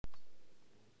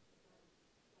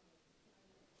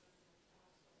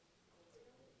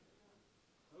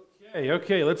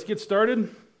Okay, let's get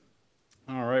started.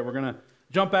 All right, we're going to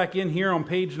jump back in here on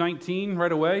page 19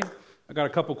 right away. I got a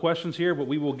couple questions here, but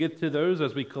we will get to those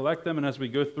as we collect them and as we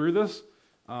go through this.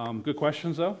 Good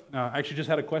questions, though. I actually just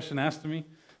had a question asked to me,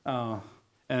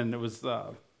 and it was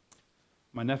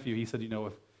my nephew. He said,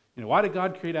 why did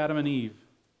God create Adam and Eve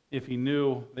if he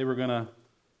knew they were going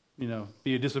to,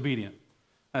 be disobedient?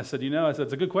 I said,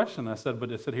 it's a good question. I said,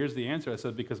 here's the answer. I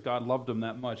said, because God loved them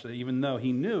that much, that even though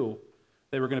he knew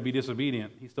they were going to be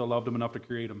disobedient, he still loved them enough to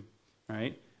create them,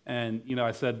 right? And,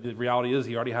 I said, the reality is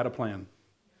he already had a plan.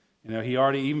 He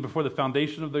already, even before the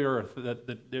foundation of the earth,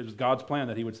 that it was God's plan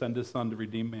that he would send his son to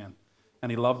redeem man.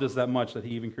 And he loved us that much that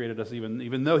he even created us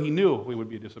even though he knew we would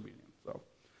be disobedient. So,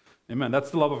 amen. That's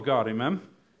the love of God, amen?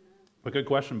 A good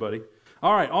question, buddy.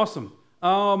 All right, awesome.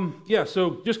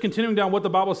 So just continuing down what the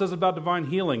Bible says about divine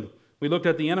healing. We looked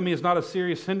at the enemy is not a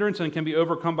serious hindrance and can be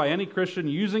overcome by any Christian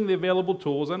using the available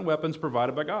tools and weapons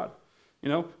provided by God.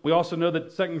 We also know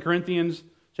that 2 Corinthians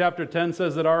chapter 10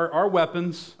 says that our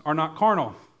weapons are not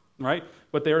carnal, right?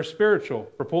 But they are spiritual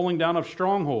for pulling down of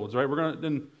strongholds, right?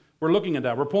 We're looking at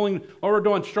that. We're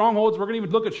doing strongholds. We're going to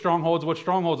even look at strongholds. What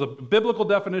strongholds? A biblical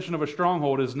definition of a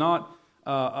stronghold is not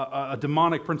a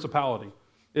demonic principality.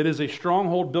 It is a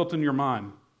stronghold built in your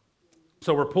mind.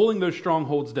 So we're pulling those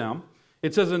strongholds down.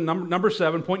 It says in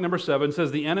point number 7,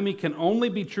 says the enemy can only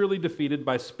be truly defeated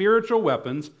by spiritual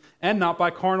weapons and not by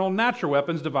carnal, natural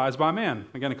weapons devised by man.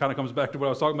 Again, it kind of comes back to what I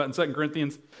was talking about in 2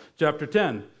 Corinthians chapter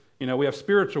 10. We have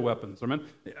spiritual weapons. I mean,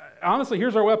 honestly,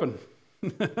 here's our weapon,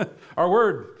 our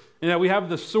word. We have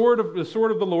the sword of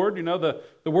the Lord.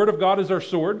 The word of God is our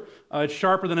sword. It's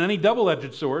sharper than any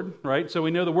double-edged sword, right? So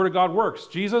we know the word of God works.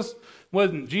 Jesus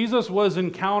was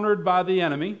encountered by the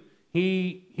enemy.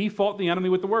 He fought the enemy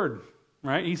with the word.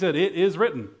 Right? He said, it is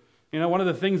written. One of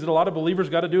the things that a lot of believers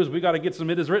got to do is we got to get some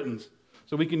it is writtens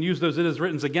so we can use those it is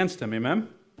writtens against him. Amen?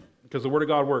 Because the word of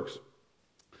God works.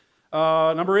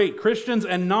 Number 8, Christians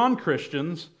and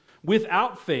non-Christians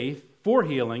without faith for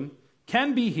healing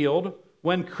can be healed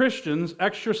when Christians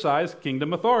exercise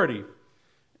kingdom authority.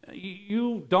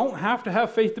 You don't have to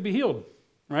have faith to be healed,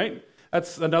 right?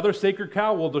 That's another sacred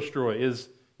cow we'll destroy is,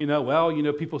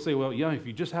 people say, if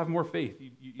you just have more faith,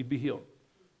 you'd be healed.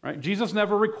 Right? Jesus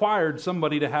never required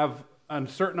somebody to have a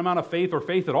certain amount of faith or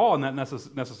faith at all in that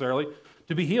necessarily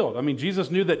to be healed. I mean,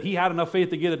 Jesus knew that he had enough faith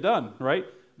to get it done, right?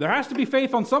 There has to be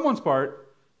faith on someone's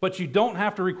part, but you don't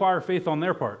have to require faith on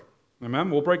their part. Amen?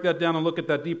 We'll break that down and look at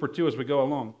that deeper too as we go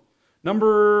along.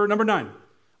 Number 9,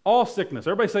 all sickness.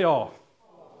 Everybody say all.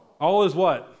 All is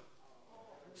what?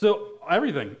 So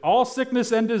everything. All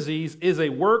sickness and disease is a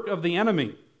work of the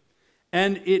enemy,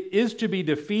 and it is to be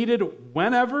defeated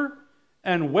whenever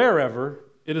and wherever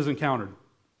it is encountered.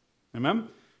 Amen?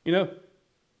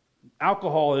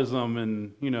 Alcoholism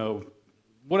and,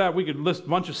 whatever, we could list a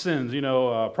bunch of sins,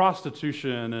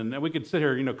 prostitution, and we could sit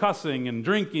here, cussing and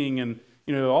drinking and,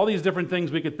 all these different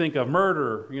things we could think of,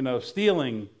 murder,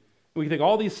 stealing. We could think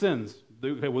all these sins,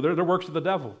 they're works of the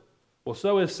devil. Well,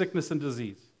 so is sickness and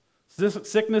disease.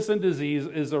 Sickness and disease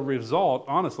is a result,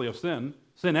 honestly, of sin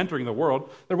entering the world.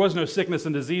 There was no sickness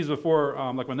and disease before,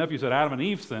 like my nephew said, Adam and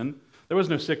Eve sinned. There was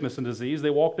no sickness and disease. They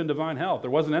walked in divine health. There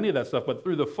wasn't any of that stuff. But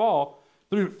through the fall,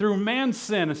 through man's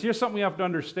sin, and here's something we have to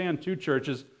understand too,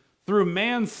 churches, through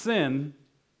man's sin,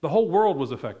 the whole world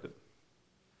was affected.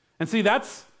 And see,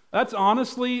 that's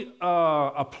honestly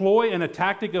a ploy and a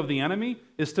tactic of the enemy,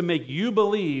 is to make you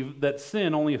believe that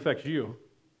sin only affects you.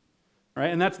 Right?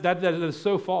 And that is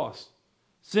so false.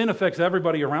 Sin affects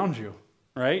everybody around you,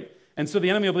 right? And so the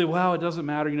enemy will believe, well, it doesn't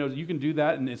matter, you can do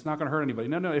that and it's not going to hurt anybody.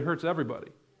 No, it hurts everybody.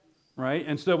 Right?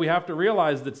 And so we have to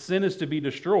realize that sin is to be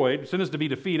destroyed, sin is to be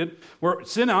defeated. We're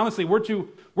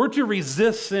to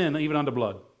resist sin even unto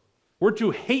blood. We're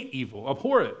to hate evil,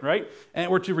 abhor it, right?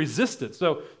 And we're to resist it.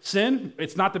 So sin,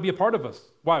 it's not to be a part of us.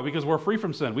 Why? Because we're free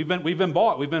from sin. We've been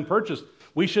bought, we've been purchased.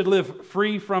 We should live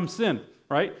free from sin,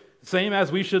 right? Same as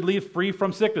we should live free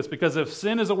from sickness, because if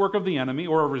sin is a work of the enemy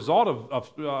or a result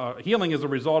of healing is a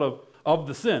result of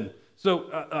the sin.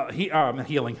 So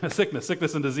healing, sickness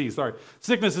and disease, sorry.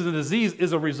 Sickness and disease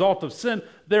is a result of sin.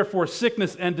 Therefore,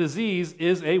 sickness and disease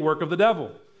is a work of the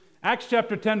devil. Acts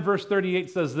chapter 10, verse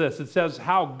 38 says this. It says,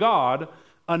 how God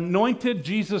anointed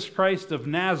Jesus Christ of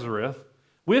Nazareth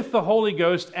with the Holy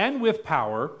Ghost and with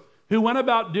power, who went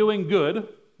about doing good,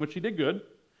 which he did good,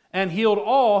 and healed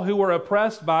all who were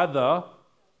oppressed by the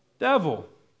devil.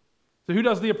 So who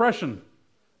does the oppression?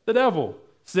 The devil.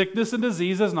 Sickness and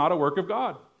disease is not a work of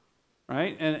God.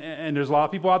 Right? And there's a lot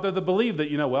of people out there that believe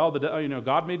that,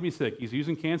 God made me sick. He's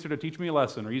using cancer to teach me a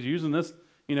lesson, or he's using this,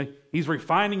 he's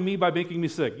refining me by making me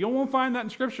sick. You won't find that in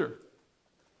Scripture.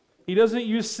 He doesn't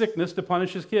use sickness to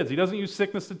punish his kids. He doesn't use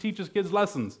sickness to teach his kids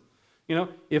lessons. You know,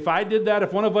 if I did that,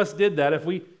 if one of us did that, if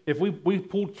we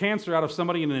pulled cancer out of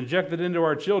somebody and injected it into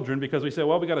our children because we said,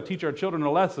 well, we got to teach our children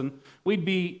a lesson, we'd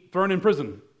be thrown in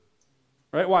prison.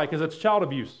 Right? Why? Because it's child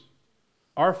abuse.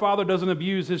 Our Father doesn't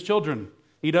abuse his children.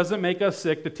 He doesn't make us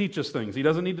sick to teach us things. He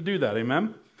doesn't need to do that.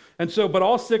 Amen? And so, but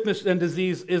all sickness and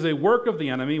disease is a work of the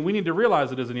enemy. We need to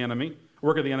realize it is an enemy,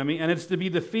 work of the enemy, and it's to be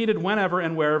defeated whenever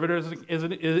and wherever it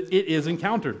is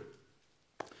encountered.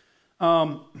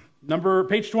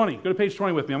 Page 20. Go to page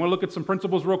 20 with me. I'm going to look at some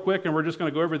principles real quick, and we're just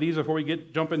going to go over these before we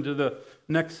jump into the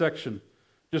next section.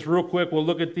 Just real quick, we'll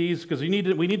look at these because we need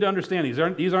to understand these.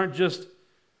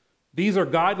 These are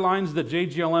guidelines that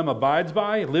JGLM abides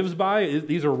by, lives by.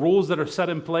 These are rules that are set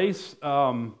in place,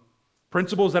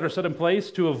 principles that are set in place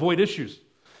to avoid issues.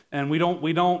 And we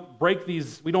don't break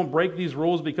these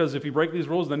rules because if you break these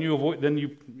rules, then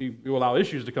you allow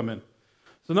issues to come in.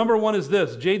 So number one is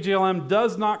this: JGLM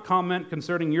does not comment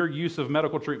concerning your use of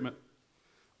medical treatment.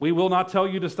 We will not tell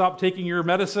you to stop taking your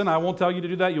medicine. I won't tell you to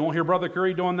do that. You won't hear Brother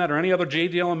Curry doing that or any other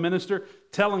JGLM minister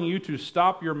telling you to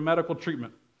stop your medical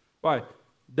treatment. Why?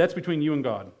 That's between you and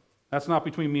God. That's not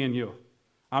between me and you.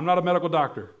 I'm not a medical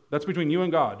doctor. That's between you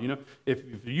and God. You know, if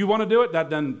you want to do it,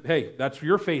 then hey, that's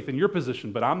your faith and your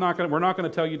position. But we're not going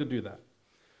to tell you to do that.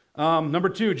 Number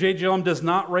two, JGLM does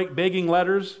not write begging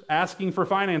letters asking for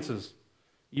finances.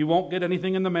 You won't get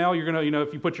anything in the mail. You're going to,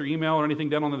 if you put your email or anything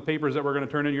down on the papers that we're going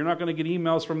to turn in, you're not going to get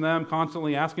emails from them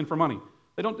constantly asking for money.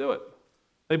 They don't do it.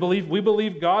 We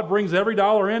believe God brings every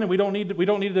dollar in, and we don't need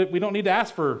to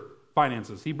ask for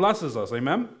finances. He blesses us.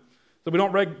 Amen. So we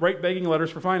don't write begging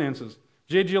letters for finances.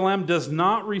 JGLM does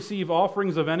not receive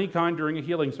offerings of any kind during a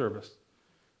healing service.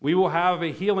 We will have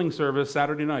a healing service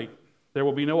Saturday night. There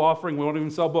will be no offering. We won't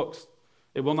even sell books.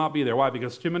 It will not be there. Why?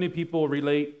 Because too many people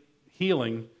relate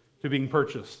healing to being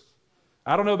purchased.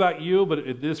 I don't know about you, but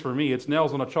it is for me. It's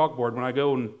nails on a chalkboard when I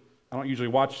go, and I don't usually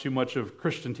watch too much of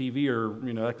Christian TV or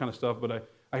that kind of stuff, but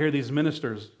I hear these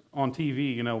ministers on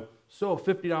TV, sow a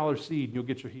 $50 seed and you'll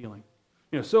get your healing.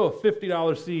 Sow a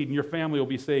 $50 seed and your family will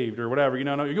be saved or whatever.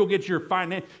 You'll get your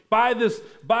buy this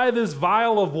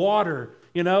vial of water,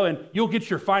 and you'll get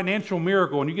your financial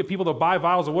miracle. And you get people to buy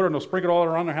vials of water and they'll sprinkle it all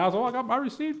around their house. Oh, I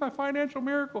received my financial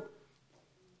miracle.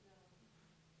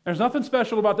 There's nothing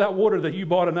special about that water that you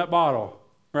bought in that bottle,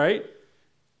 right?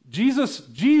 Jesus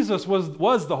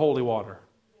was the holy water.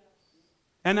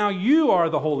 And now you are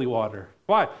the holy water.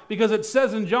 Why? Because it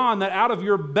says in John that out of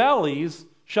your bellies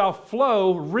shall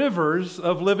flow rivers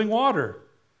of living water,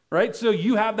 right? So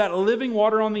you have that living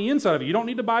water on the inside of you. You don't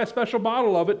need to buy a special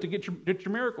bottle of it to get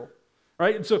your miracle,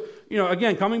 right? And so,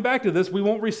 again, coming back to this, we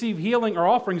won't receive healing or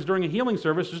offerings during a healing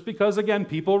service just because, again,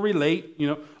 people relate,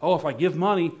 if I give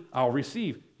money, I'll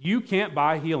receive. You can't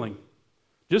buy healing.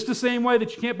 Just the same way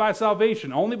that you can't buy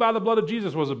salvation. Only by the blood of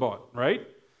Jesus was it bought, right?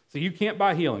 So you can't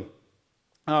buy healing.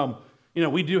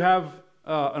 We do have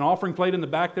an offering plate in the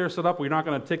back there set up. We're not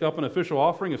going to take up an official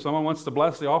offering. If someone wants to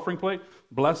bless the offering plate,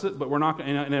 bless it. But we're not.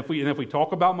 And if we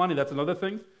talk about money, that's another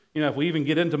thing. If we even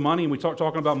get into money and we start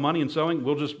talking about money and sowing,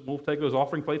 we'll take those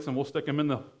offering plates and we'll stick them in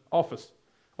the office.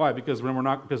 Why? Because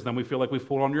then we feel like we've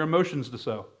pulled on your emotions to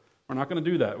sow. We're not going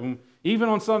to do that. Even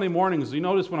on Sunday mornings, you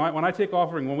notice when I take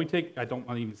offering, I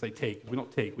don't even say take. We don't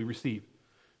take. We receive.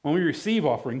 When we receive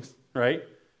offerings, right?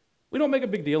 We don't make a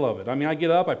big deal of it. I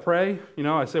get up, I pray,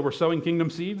 I say we're sowing kingdom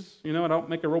seeds, I don't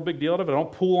make a real big deal of it. I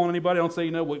don't pull on anybody. I don't say,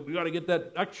 we got to get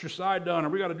that extra side done, or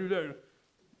we got to do that,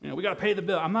 we got to pay the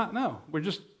bill.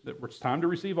 It's time to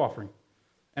receive offering,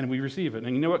 and we receive it.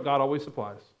 And you know what? God always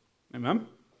supplies. Amen?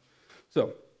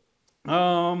 So,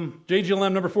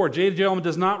 JGLM number 4, JGLM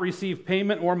does not receive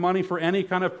payment or money for any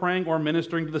kind of praying or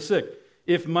ministering to the sick.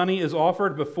 If money is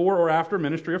offered before or after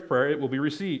ministry of prayer, it will be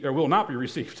received, or will not be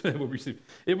received.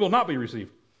 It will not be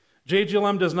received.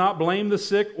 JGLM does not blame the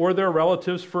sick or their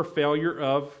relatives for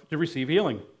failure to receive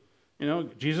healing.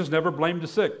 Jesus never blamed the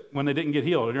sick when they didn't get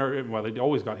healed. Well, they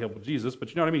always got healed with Jesus, but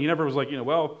you know what I mean? He never was like,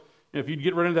 if you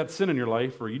get rid of that sin in your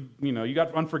life, or you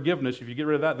got unforgiveness, if you get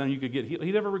rid of that, then you could get healed.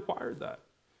 He never required that.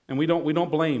 And we don't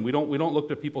blame. We don't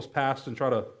look at people's past and try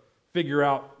to figure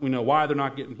out, why they're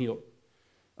not getting healed.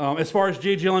 As far as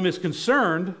JGLM is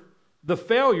concerned, the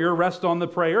failure rests on the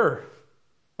prayer,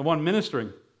 the one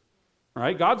ministering.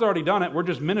 Right? God's already done it. We're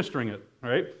just ministering it.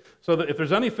 Right? So that if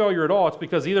there's any failure at all, it's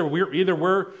because either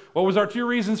we're what was our 2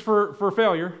 reasons for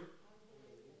failure?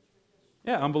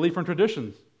 Yeah, unbelief and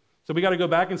traditions. So we got to go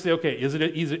back and say, okay,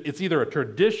 it's either a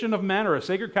tradition of men or a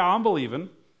sacred cow I'm believing,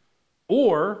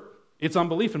 or it's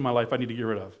unbelief in my life I need to get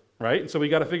rid of. Right? And so we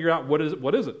got to figure out what is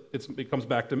it. It comes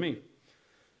back to me.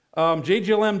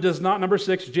 JGLM does not, number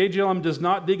 6, JGLM does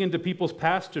not dig into people's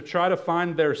past to try to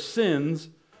find their sins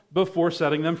before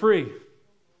setting them free.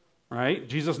 Right?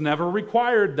 Jesus never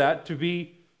required that to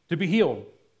be healed.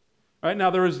 Right?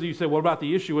 Now you say, what about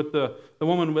the issue with the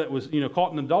woman that was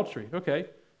caught in adultery? Okay.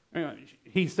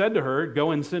 He said to her,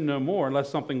 go and sin no more unless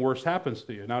something worse happens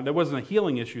to you. Now, there wasn't a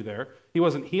healing issue there. He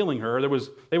wasn't healing her.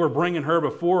 They were bringing her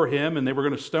before him, and they were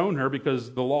going to stone her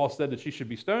because the law said that she should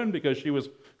be stoned because she was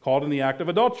caught in the act of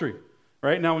adultery.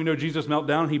 Right? Now we know Jesus knelt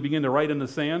down. He began to write in the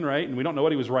sand, right? And we don't know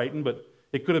what he was writing, but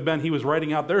it could have been he was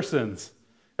writing out their sins.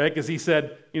 Right? Because he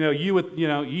said,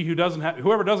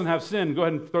 whoever doesn't have sin, go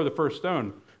ahead and throw the first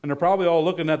stone. And they're probably all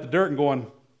looking at the dirt and going,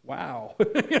 wow,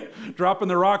 dropping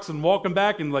the rocks and walking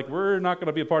back and like, we're not going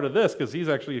to be a part of this because he's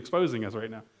actually exposing us right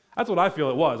now. That's what I feel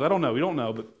it was. I don't know. We don't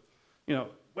know. But,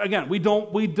 again, we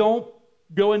don't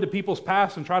go into people's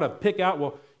past and try to pick out,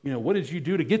 well, what did you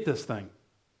do to get this thing?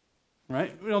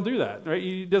 Right? We don't do that. Right?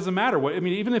 It doesn't matter what.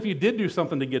 Even if you did do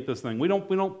something to get this thing, we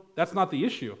don't. That's not the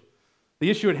issue. The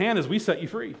issue at hand is we set you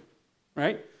free.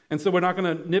 Right? And so we're not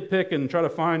going to nitpick and try to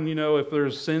find, if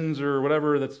there's sins or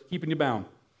whatever that's keeping you bound.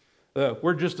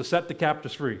 We're just to set the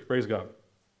captives free. Praise God.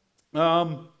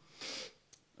 Number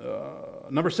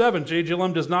 7,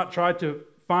 JGLM does not try to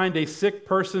find a sick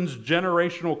person's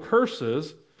generational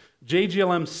curses.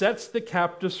 JGLM sets the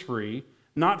captives free,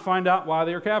 not find out why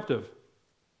they are captive.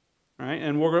 All right?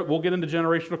 And we'll get into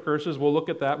generational curses. We'll look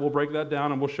at that. We'll break that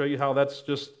down, and we'll show you how that's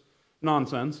just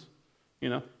nonsense.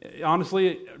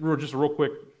 Honestly, just a real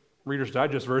quick Reader's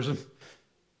Digest version.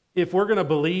 If we're going to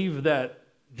believe that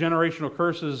generational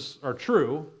curses are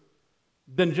true,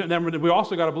 then we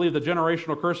also got to believe that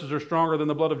generational curses are stronger than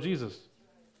the blood of Jesus.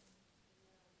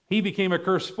 He became a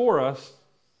curse for us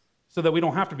so that we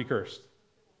don't have to be cursed,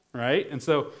 right? And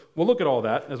so we'll look at all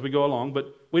that as we go along,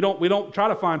 but we don't try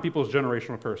to find people's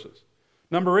generational curses.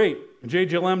 Number 8,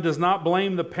 JGLM does not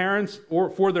blame the parents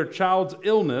for their child's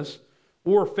illness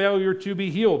or failure to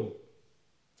be healed.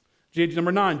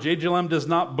 Number 9, JGLM does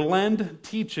not blend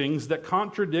teachings that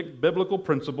contradict biblical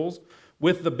principles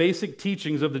with the basic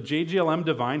teachings of the JGLM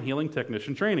Divine Healing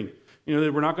Technician Training.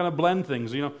 We're not going to blend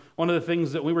things. One of the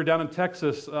things that we were down in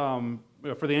Texas for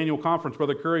the annual conference,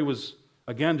 Brother Curry was,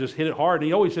 again, just hit it hard. And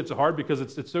he always hits it hard because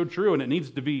it's so true, and it needs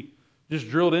to be just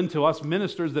drilled into us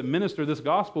ministers that minister this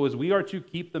gospel is we are to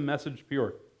keep the message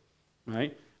pure.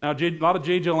 Right? Now, a lot of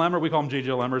JGLM, we call them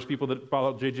JGLMers, people that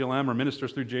follow JGLM or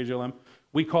ministers through JGLM,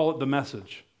 we call it the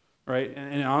message, right?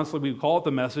 And honestly, we call it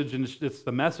the message, and it's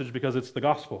the message because it's the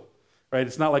gospel, right?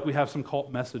 It's not like we have some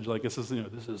cult message like this is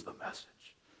the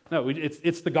message. No,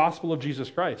 it's the gospel of Jesus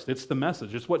Christ. It's the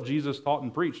message. It's what Jesus taught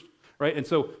and preached, right? And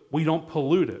so we don't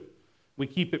pollute it. We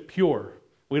keep it pure.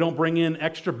 We don't bring in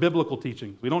extra biblical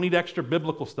teachings. We don't need extra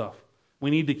biblical stuff. We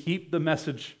need to keep the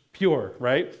message pure,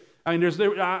 right?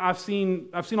 I've seen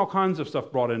all kinds of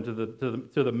stuff brought into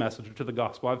the message or to the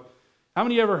gospel. How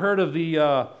many of you ever heard of the?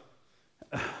 I'll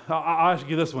ask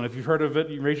you this one. If you've heard of it,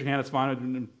 you raise your hand. It's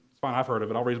fine. It's fine. I've heard of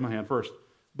it. I'll raise my hand first.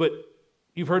 But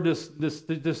you've heard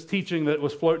this teaching that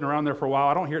was floating around there for a while.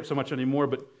 I don't hear it so much anymore.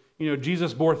 But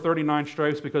Jesus bore 39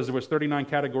 stripes because there was 39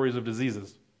 categories of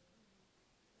diseases.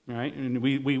 Right? And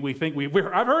we think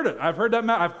I've heard it. I've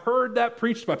heard that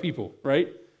preached by people.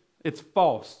 Right? It's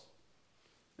false.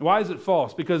 Why is it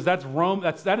false? Because that's Rome.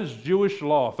 That is Jewish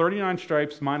law. 39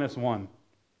 stripes minus 1.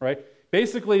 Right?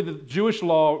 Basically, the Jewish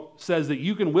law says that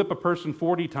you can whip a person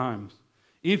 40 times.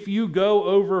 If you go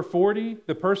over 40,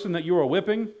 the person that you are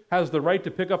whipping has the right to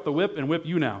pick up the whip and whip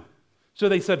you now. So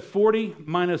they said 40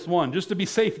 minus 1, just to be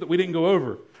safe that we didn't go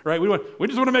over. Right? We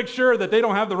just want to make sure that they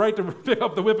don't have the right to pick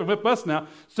up the whip and whip us now.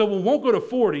 So we won't go to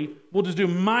 40. We'll just do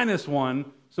minus 1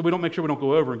 so we don't make sure we don't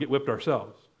go over and get whipped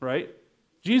ourselves. Right?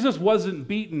 Jesus wasn't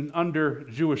beaten under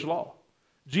Jewish law.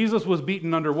 Jesus was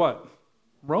beaten under what?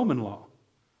 Roman law.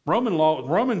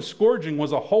 Roman scourging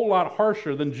was a whole lot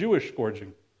harsher than Jewish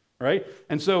scourging, right?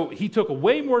 And so he took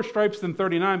way more stripes than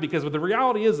 39 because the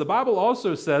reality is the Bible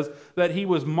also says that he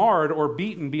was marred or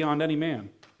beaten beyond any man,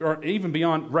 or even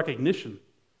beyond recognition,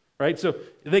 right? So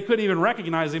they couldn't even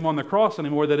recognize him on the cross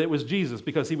anymore that it was Jesus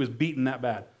because he was beaten that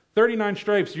bad. 39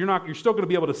 stripes, you're still going to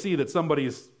be able to see that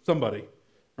somebody's somebody,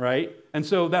 right? And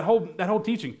so that whole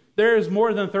teaching, there is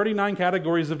more than 39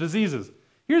 categories of diseases.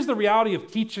 Here's the reality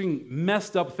of teaching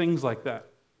messed up things like that.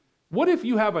 What if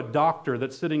you have a doctor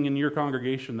that's sitting in your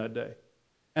congregation that day,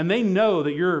 and they know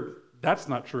that that's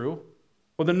not true?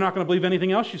 Well, they're not going to believe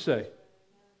anything else you say,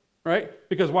 right?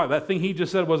 Because why? That thing he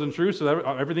just said wasn't true, so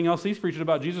everything else he's preaching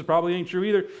about Jesus probably ain't true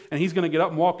either, and he's going to get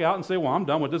up and walk out and say, well, I'm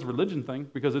done with this religion thing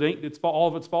because all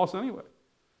of it's false anyway.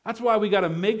 That's why we got to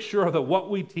make sure that what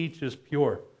we teach is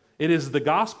pure. It is the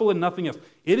gospel and nothing else.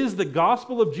 It is the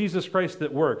gospel of Jesus Christ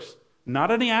that works, not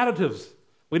any additives.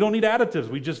 We don't need additives.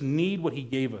 We just need what he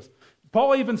gave us.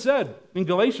 Paul even said in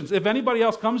Galatians, if anybody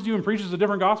else comes to you and preaches a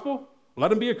different gospel,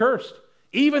 let him be accursed.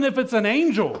 Even if it's an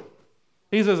angel,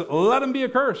 he says, let him be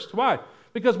accursed. Why?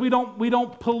 Because we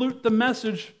don't pollute the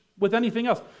message with anything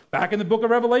else. Back in the book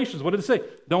of Revelations, what did it say?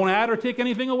 Don't add or take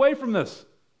anything away from this,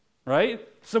 right?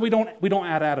 So we don't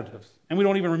add additives, and we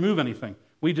don't even remove anything.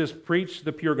 We just preach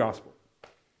the pure gospel.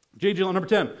 JGLM number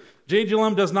 10.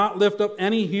 JGLM does not lift up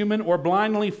any human or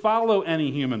blindly follow any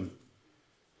human.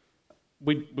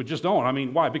 We just don't. I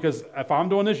mean, why? Because if I'm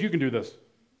doing this, you can do this.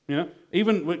 You know,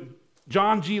 even with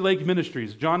John G. Lake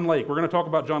Ministries, John Lake. We're going to talk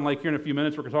about John Lake here in a few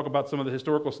minutes. We're going to talk about some of the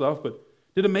historical stuff, but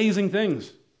did amazing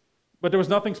things. But there was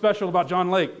nothing special about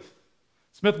John Lake.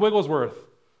 Smith Wigglesworth,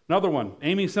 another one.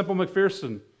 Amy Semple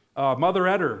McPherson, Mother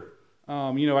Eder.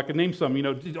 I could name some.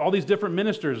 All these different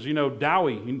ministers.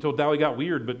 Dowie, until Dowie got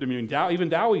weird, but I mean, even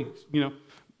Dowie,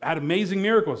 had amazing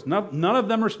miracles. None of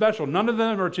them are special. None of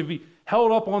them are to be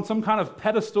held up on some kind of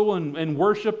pedestal and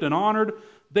worshipped and honored.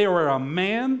 They were a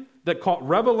man that caught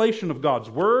revelation of God's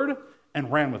word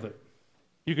and ran with it.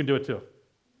 You can do it too.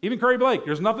 Even Curry Blake,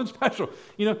 there's nothing special.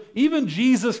 Even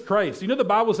Jesus Christ. The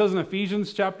Bible says in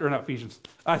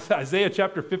Isaiah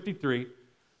chapter 53,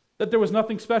 that there was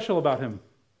nothing special about him.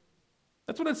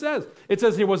 That's what it says. It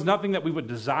says there was nothing that we would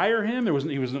desire him. There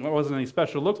wasn't any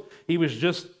special looks. He was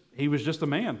just a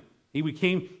man. He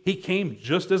came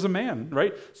just as a man,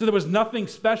 right? So there was nothing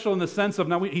special in the sense of,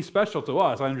 now he's special to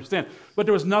us, I understand, but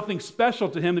there was nothing special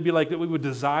to him to be like that we would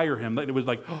desire him. That it was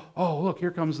like, oh, look,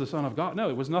 here comes the Son of God. No,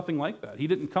 it was nothing like that. He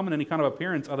didn't come in any kind of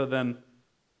appearance other than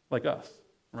like us,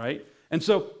 right? And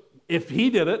so if he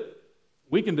did it,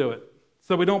 we can do it.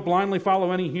 So we don't blindly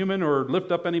follow any human or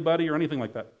lift up anybody or anything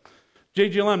like that.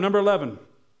 JGLM, number 11.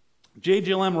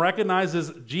 JGLM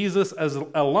recognizes Jesus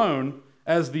alone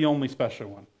as the only special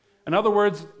one. In other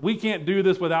words, we can't do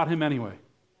this without him anyway,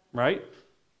 right?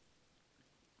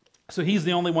 So he's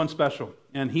the only one special.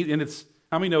 And it's,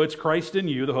 how many know it's Christ in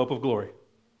you, the hope of glory,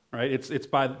 right? It's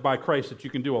by Christ that you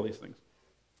can do all these things.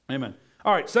 Amen.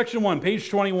 All right, section 1, page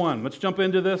 21. Let's jump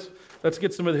into this. Let's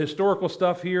get some of the historical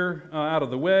stuff here out of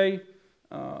the way.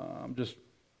 Just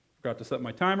forgot to set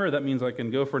my timer. That means I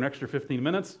can go for an extra 15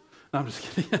 minutes. No, I'm just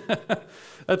kidding.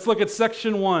 Let's look at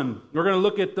section 1. We're going to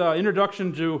look at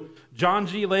introduction to John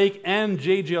G. Lake and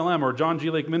JGLM, or John G.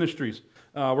 Lake Ministries.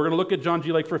 We're going to look at John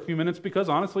G. Lake for a few minutes because,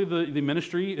 honestly, the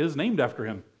ministry is named after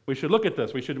him. We should look at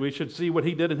this. We should see what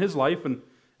he did in his life.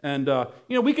 And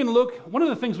we can look. One of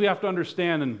the things we have to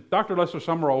understand, and Dr. Lester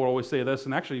Summerall will always say this,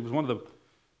 and actually he was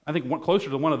closer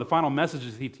to one of the final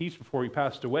messages he taught before he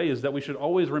passed away, is that we should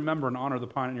always remember and honor the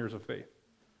pioneers of faith.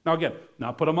 Now again,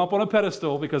 not put them up on a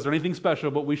pedestal because they're anything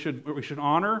special, but we should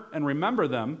honor and remember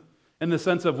them in the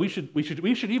sense of we should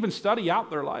even study out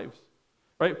their lives,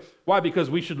 right? Why? Because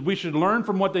we should learn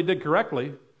from what they did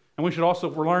correctly, and we should also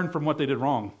learn from what they did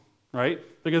wrong, right?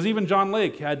 Because even John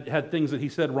Lake had things that he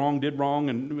said wrong, did wrong,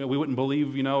 and we wouldn't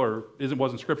believe, or it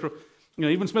wasn't scriptural.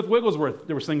 Even Smith Wigglesworth,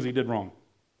 there was things he did wrong.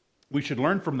 We should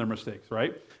learn from their mistakes,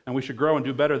 right? And we should grow and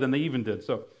do better than they even did.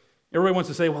 So everybody wants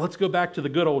to say, well, let's go back to the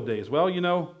good old days. Well,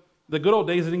 the good old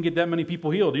days, they didn't get that many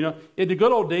people healed. In the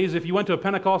good old days, if you went to a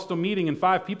Pentecostal meeting and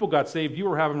 5 people got saved, you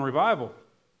were having a revival,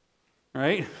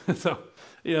 right? So,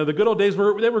 the good old days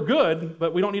were good,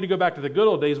 but we don't need to go back to the good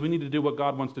old days. We need to do what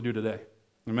God wants to do today.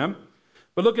 Amen?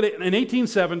 But look at it. In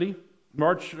 1870,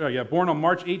 born on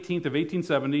March 18th of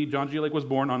 1870, John G. Lake was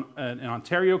born in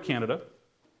Ontario, Canada.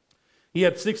 He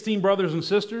had 16 brothers and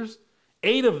sisters.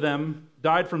 8 of them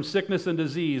died from sickness and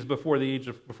disease before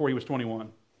he was 21.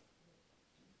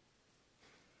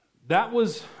 That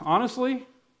was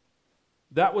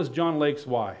John Lake's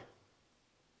why.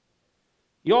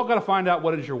 You all got to find out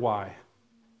what is your why.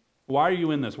 Why are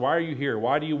you in this? Why are you here?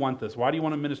 Why do you want this? Why do you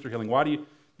want to minister healing?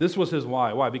 This was his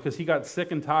why. Why? Because he got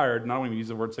sick and tired, and I don't even use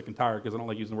the word sick and tired because I don't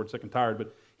like using the word sick and tired,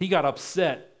 but he got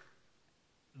upset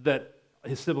that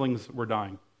his siblings were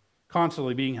dying.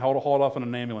 Constantly being hauled off in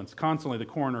an ambulance. Constantly the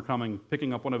coroner coming,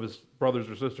 picking up one of his brothers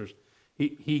or sisters.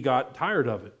 He got tired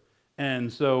of it.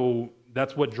 And so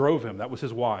that's what drove him. That was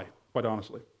his why, quite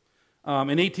honestly. In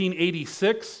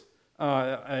 1886,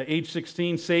 age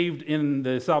 16, saved in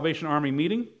the Salvation Army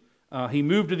meeting. He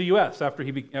moved to the U.S. after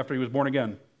he was born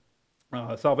again.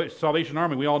 Salvation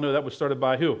Army, we all know that was started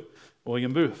by who?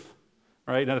 William Booth.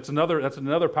 Right? And that's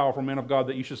another powerful man of God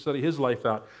that you should study his life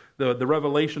out. The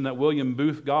revelation that William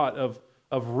Booth got of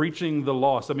reaching the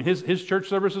lost. I mean, his church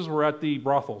services were at the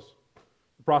brothels,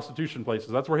 the prostitution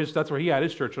places. That's where he had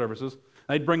his church services.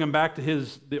 They'd bring him back to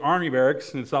the army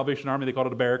barracks. In the Salvation Army, they called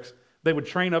it a barracks. they would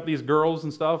train up these girls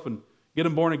and stuff and get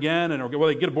them born again,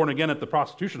 they'd get them born again at the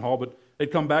prostitution hall, but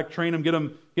they'd come back, train them, get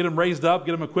them raised up,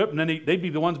 get them equipped, and then they'd be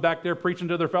the ones back there preaching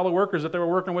to their fellow workers that they were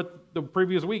working with the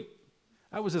previous week.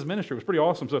 That was his ministry. It was pretty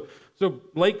awesome. So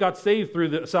Lake got saved through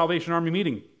the Salvation Army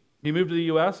meeting. He moved to the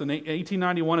U.S. in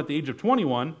 1891 at the age of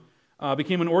 21,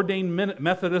 became an ordained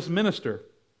Methodist minister.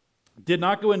 Did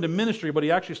not go into ministry, but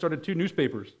he actually started 2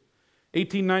 newspapers.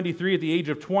 1893, at the age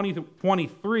of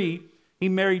 23, he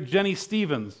married Jenny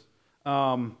Stevens,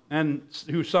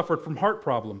 who suffered from heart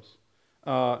problems.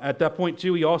 At that point,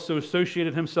 too, he also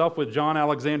associated himself with John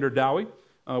Alexander Dowie,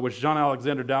 which John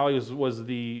Alexander Dowie was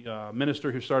the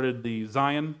minister who started the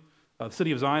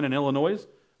city of Zion in Illinois.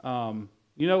 John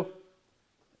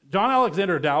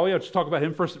Alexander Dowie, I'll just talk about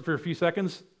him for a few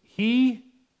seconds. He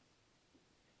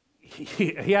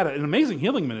had an amazing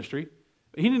healing ministry.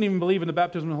 He didn't even believe in the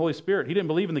baptism of the Holy Spirit. He didn't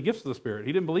believe in the gifts of the Spirit.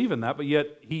 He didn't believe in that, but yet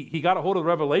he got a hold of the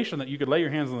revelation that you could lay your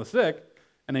hands on the sick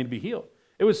and they'd be healed.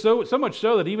 It was so much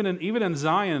so that even in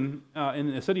Zion,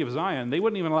 in the city of Zion, they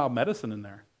wouldn't even allow medicine in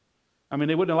there. I mean,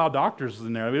 they wouldn't allow doctors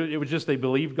in there. I mean, it was just they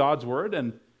believed God's word,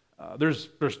 and there's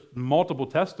multiple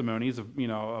testimonies of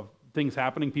things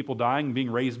happening, people dying, being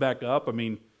raised back up. I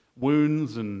mean,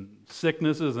 wounds and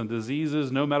sicknesses and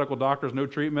diseases, no medical doctors, no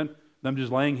treatment, them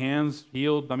just laying hands,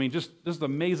 healed. I mean, just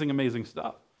amazing, amazing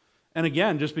stuff. And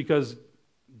again, just because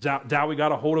Dowie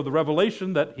got a hold of the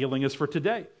revelation that healing is for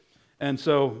today. And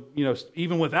so,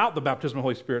 even without the baptism of the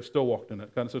Holy Spirit, still walked in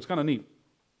it. So it's kind of neat.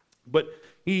 But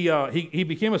he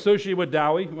became associated with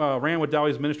Dowie, ran with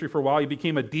Dowie's ministry for a while. He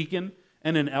became a deacon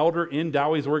and an elder in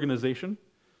Dowie's organization.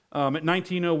 At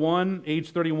 1901,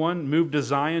 age 31, moved to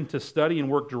Zion to study and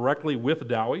work directly with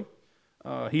Dowie.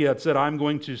 He had said, I'm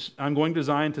going to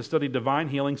Zion to study divine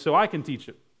healing so I can teach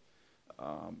it.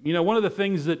 One of the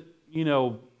things that,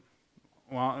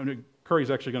 Curry's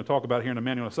actually going to talk about it here in a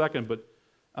minute in a second, but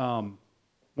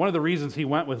one of the reasons he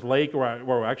went with Lake, or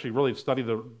I actually really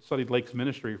studied Lake's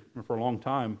ministry for a long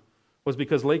time, was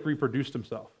because Lake reproduced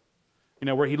himself.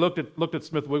 Where he looked at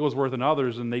Smith Wigglesworth and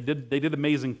others, and they did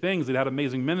amazing things. They had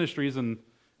amazing ministries and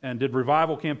did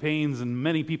revival campaigns, and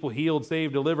many people healed,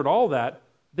 saved, delivered, all that.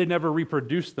 They never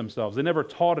reproduced themselves. They never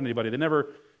taught anybody.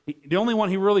 The only one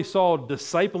he really saw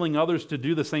discipling others to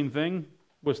do the same thing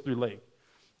was through Lake.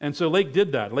 And so Lake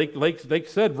did that. Lake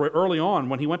said early on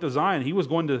when he went to Zion, he was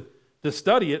going to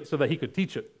study it so that he could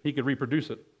teach it. He could reproduce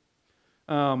it.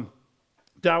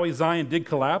 Dowie's Zion did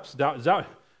collapse.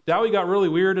 Dowie got really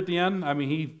weird at the end. I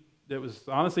mean, it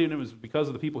was because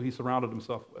of the people he surrounded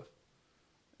himself with.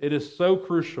 It is so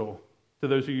crucial to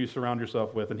those who you surround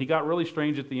yourself with. And he got really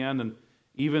strange at the end, and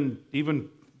even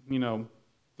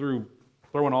through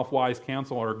throwing off wise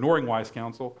counsel or ignoring wise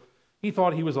counsel, he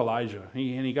thought he was Elijah.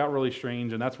 He got really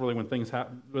strange, and that's really when things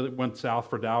went south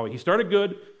for Dowie. He started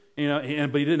good, but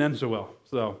he didn't end so well.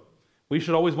 So we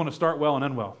should always want to start well and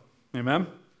end well. Amen?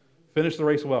 Finish the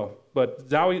race well. But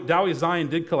Dowie's Zion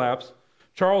did collapse.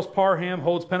 Charles Parham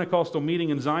holds Pentecostal meeting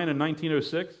in Zion in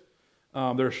 1906.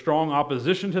 There's strong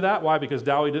opposition to that. Why? Because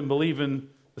Dowie didn't believe in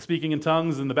the speaking in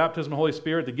tongues and the baptism of the Holy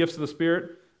Spirit, the gifts of the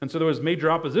Spirit, and so there was major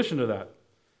opposition to that.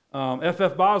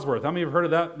 F.F. Bosworth, how many have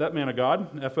heard of that man of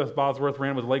God? F.F. Bosworth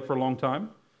ran with Lake for a long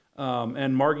time.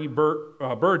 And Margie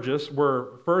Burgess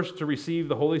were first to receive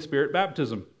the Holy Spirit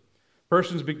baptism.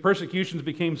 Persecutions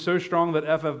became so strong that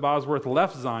F.F. Bosworth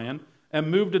left Zion and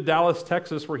moved to Dallas,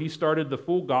 Texas, where he started the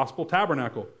Full Gospel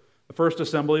Tabernacle, the first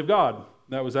Assembly of God.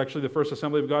 That was actually the first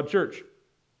Assembly of God church.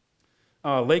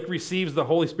 Lake receives the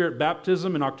Holy Spirit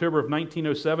baptism in October of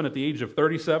 1907 at the age of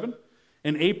 37.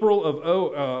 In April of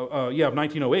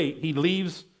 1908, he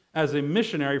leaves as a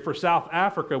missionary for South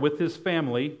Africa with his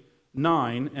family,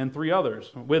 9 and 3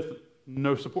 others, with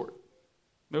no support.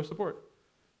 No support.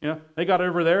 They got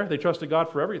over there. They trusted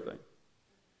God for everything.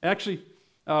 Actually,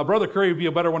 Brother Curry would be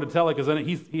a better one to tell it because then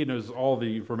he knows all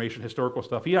the information, historical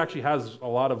stuff. He actually has a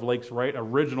lot of Lake's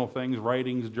original things,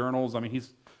 writings, journals. I mean,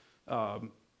 he's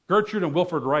Gertrude and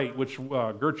Wilford Wright, which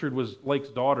Gertrude was Lake's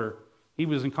daughter. He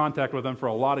was in contact with them for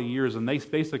a lot of years, and they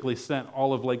basically sent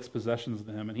all of Lake's possessions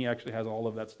to him, and he actually has all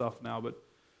of that stuff now. But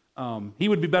he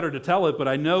would be better to tell it. But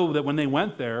I know that when they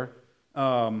went there,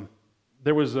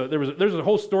 there's a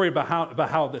whole story about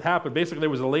how that happened. Basically, there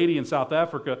was a lady in South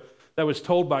Africa that was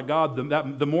told by God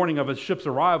the morning of a ship's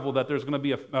arrival that there's going to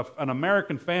be an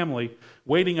American family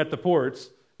waiting at the ports.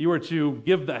 You were to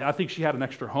give that. I think she had an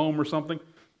extra home or something.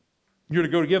 You're to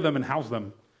go to give them and house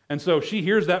them. And so she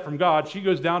hears that from God. She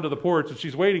goes down to the ports, and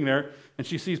she's waiting there, and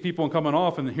she sees people coming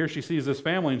off, and here she sees this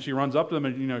family, and she runs up to them,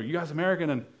 and, you guys American?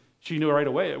 And she knew right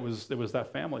away it was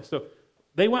that family. So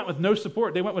they went with no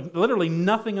support. They went with literally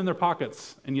nothing in their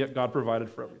pockets, and yet God provided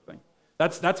for everything.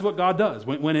 That's what God does.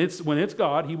 When it's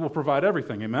God, he will provide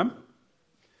everything. Amen?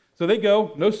 So they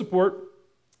go, no support.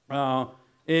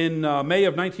 In May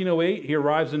of 1908, he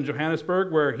arrives in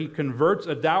Johannesburg, where he converts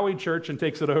a Dowie church and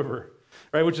takes it over,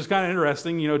 right? Which is kind of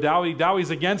interesting. You know,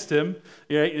 Dowie's against him,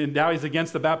 and Dowie's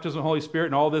against the baptism of the Holy Spirit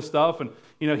and all this stuff. And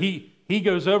you know, he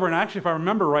goes over, and actually, if I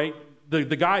remember right,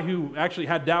 the guy who actually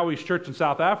had Dowie's church in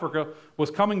South Africa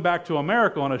was coming back to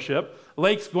America on a ship.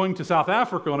 Lake's going to South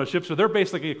Africa on a ship, so they're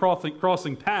basically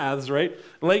crossing paths, right?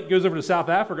 Lake goes over to South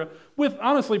Africa with,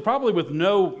 honestly, probably with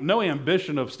no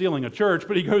ambition of stealing a church,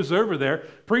 but he goes over there,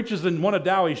 preaches in one of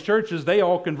Dowie's churches. They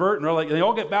all convert, and they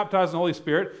all get baptized in the Holy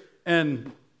Spirit, and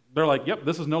they're like, yep,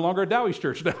 this is no longer a Dowie's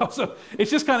church now. So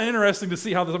it's just kind of interesting to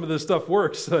see how some of this stuff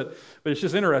works, but it's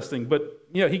just interesting. But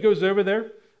you know, he goes over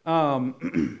there.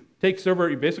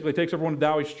 He basically takes over one of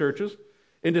Dowie's churches.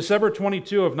 In December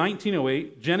 22 of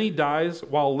 1908, Jenny dies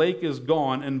while Lake is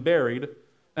gone and buried,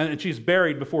 and she's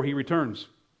buried before he returns.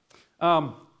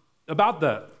 About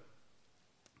that,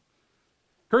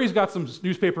 Curry's got some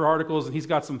newspaper articles, and he's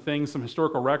got some things, some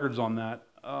historical records on that.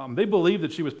 They believe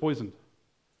that she was poisoned.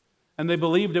 And they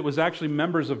believed it was actually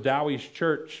members of Dowie's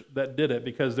church that did it,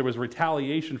 because there was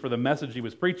retaliation for the message he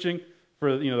was preaching,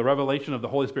 for the revelation of the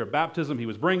Holy Spirit baptism he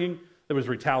was bringing. There was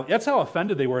retaliation. That's how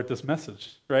offended they were at this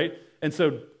message, right? And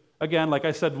so, again, like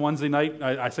I said Wednesday night,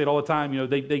 I say it all the time,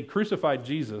 they crucified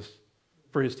Jesus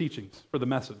for his teachings, for the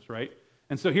message, right?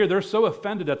 And so here they're so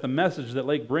offended at the message that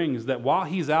Lake brings that while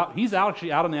he's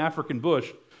actually out in the African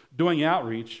bush doing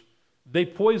outreach, they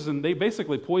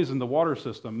basically poisoned the water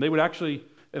system. They would actually,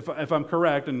 if I'm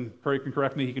correct, and Curry can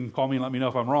correct me, he can call me and let me know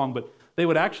if I'm wrong, but they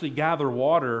would actually gather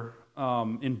water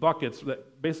in buckets,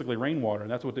 that basically rainwater,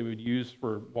 and that's what they would use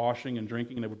for washing and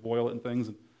drinking, and they would boil it and things.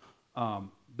 And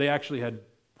they actually had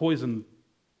poisoned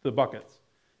the buckets,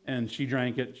 and she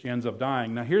drank it. She ends up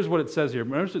dying. Now, here's what it says here.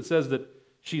 Notice it says that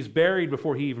she's buried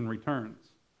before he even returns,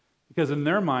 because in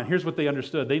their mind, here's what they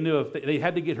understood. They knew if they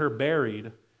had to get her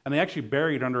buried, and they actually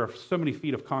buried under so many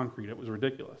feet of concrete. It was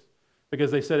ridiculous, because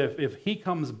they said if he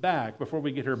comes back before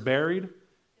we get her buried,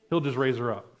 he'll just raise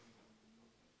her up.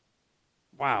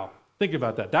 Wow. Think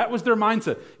about that. That was their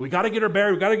mindset. We got to get her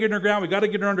buried. We got to get her in the ground. We got to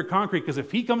get her under concrete, because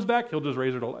if he comes back, he'll just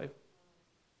raise her to life.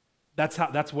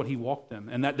 That's what he walked in,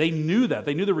 and that they knew that.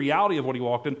 They knew the reality of what he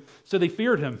walked in, so they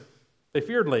feared him. They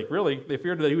feared Lake, really. They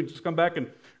feared that he would just come back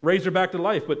and raise her back to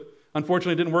life, but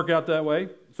unfortunately it didn't work out that way.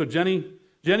 So Jenny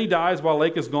dies while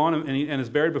Lake is gone and is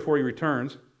buried before he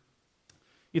returns.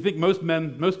 You think most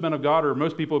men of God, or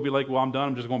most people would be like, well, I'm done,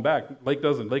 I'm just going back. Lake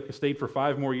doesn't. Lake stayed for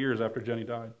 5 more years after Jenny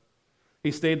died.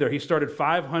 He stayed there. He started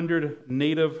 500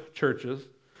 native churches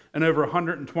and over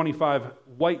 125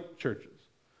 white churches.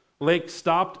 Lake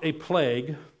stopped a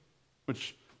plague,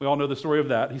 which we all know the story of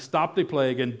that. He stopped a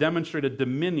plague and demonstrated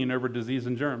dominion over disease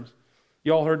and germs.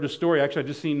 You all heard the story. Actually, I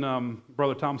just seen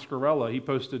Brother Tom Scarella. He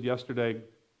posted yesterday, a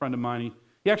friend of mine.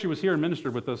 He actually was here and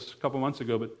ministered with us a couple months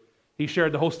ago, but he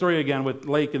shared the whole story again with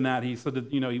Lake in that. He said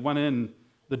that, he went in,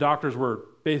 the doctors were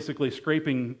basically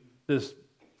scraping this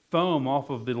foam off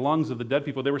of the lungs of the dead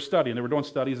people. They were doing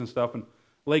studies and stuff, and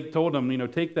Lake told them,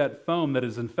 take that foam that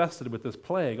is infested with this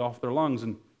plague off their lungs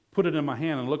and put it in my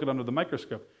hand and look it under the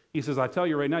microscope. He says, I tell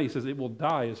you right now, he says, it will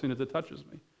die as soon as it touches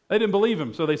me. They didn't believe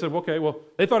him, so they said, okay, well,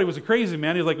 they thought he was a crazy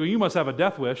man. He's like, well, you must have a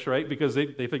death wish, right? Because they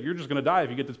think you're just going to die if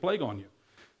you get this plague on you.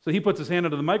 So he puts his hand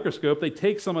under the microscope. They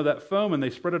take some of that foam and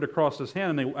they spread it across his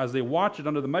hand, and as they watch it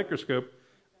under the microscope,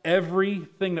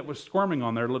 everything that was squirming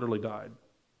on there literally died.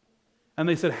 And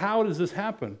they said, how does this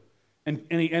happen? And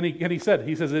he said,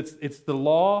 it's the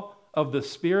law of the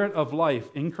Spirit of life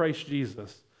in Christ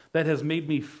Jesus that has made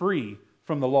me free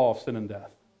from the law of sin and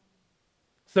death.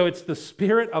 So it's the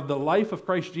Spirit of the life of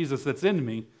Christ Jesus that's in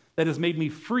me that has made me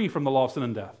free from the law of sin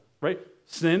and death, right?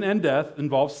 Sin and death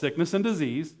involves sickness and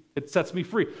disease. It sets me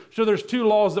free. So there's 2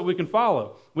 laws that we can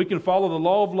follow. We can follow the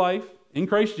law of life in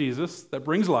Christ Jesus that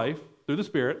brings life through the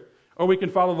Spirit, or we can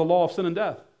follow the law of sin and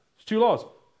death. There's 2 laws.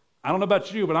 I don't know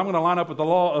about you, but I'm going to line up with the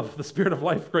law of the Spirit of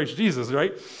life, Christ Jesus,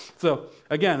 right? So,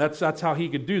 again, that's how he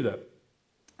could do that.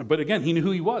 But again, he knew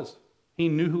who he was. He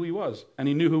knew who he was, and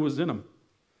he knew who was in him.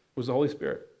 It was the Holy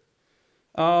Spirit.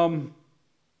 So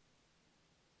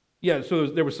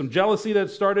there was some jealousy that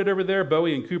started over there.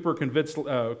 Bowie and Cooper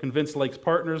convinced Lake's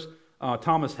partners,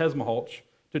 Thomas Hesmahalch,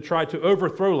 to try to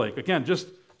overthrow Lake. Again,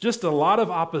 just a lot of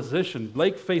opposition.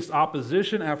 Lake faced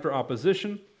opposition after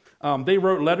opposition. They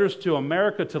wrote letters to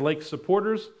America to Lake's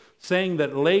supporters saying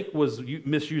that Lake was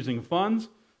misusing funds.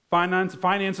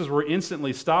 Finances were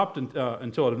instantly stopped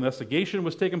until an investigation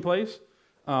was taking place.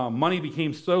 Money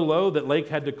became so low that Lake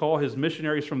had to call his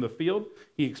missionaries from the field.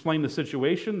 He explained the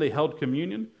situation. They held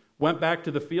communion. went back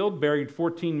to the field, buried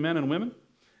 14 men and women.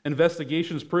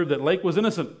 Investigations proved that Lake was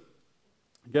innocent.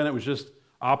 Again, it was just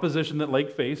opposition that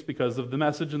Lake faced because of the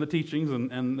message and the teachings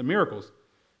and the miracles.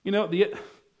 You know, the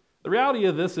reality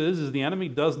of this is the enemy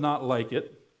does not like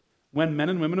it when men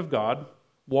and women of God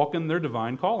walk in their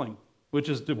divine calling, which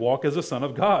is to walk as a son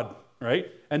of God, right?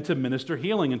 And to minister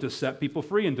healing and to set people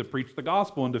free and to preach the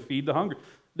gospel and to feed the hungry.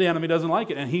 The enemy doesn't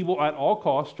like it, and he will at all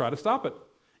costs try to stop it.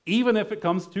 Even if it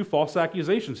comes to false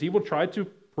accusations, he will try to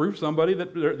prove somebody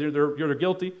that they're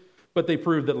guilty, but they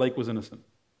proved that Lake was innocent.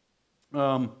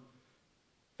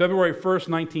 February 1st,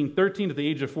 1913, at the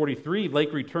age of 43,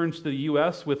 Lake returns to the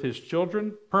U.S. with his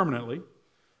children permanently.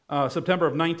 September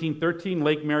of 1913,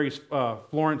 Lake marries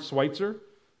Florence Schweitzer,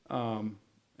 and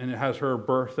it has her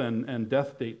birth and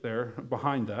death date there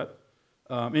behind that.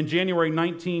 In January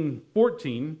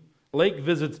 1914, Lake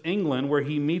visits England, where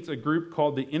he meets a group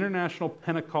called the International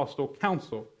Pentecostal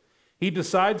Council. He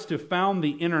decides to found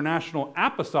the International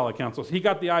Apostolic Council. So he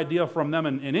got the idea from them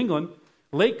in England.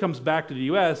 Lake comes back to the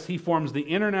U.S. He forms the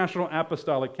International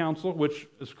Apostolic Council, which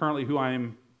is currently who I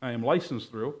am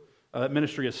licensed through. That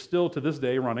ministry is still to this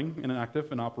day running and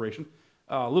active in operation.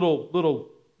 Little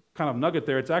kind of nugget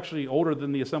there. It's actually older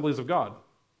than the Assemblies of God.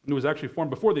 It was actually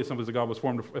formed before the Assemblies of God was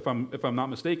formed, if I'm not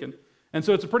mistaken. And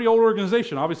so it's a pretty old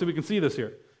organization. Obviously, we can see this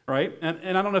here, right?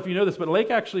 And I don't know if you know this, but Lake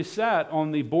actually sat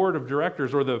on the board of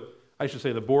directors, or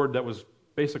the board that was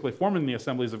basically forming the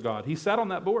Assemblies of God. He sat on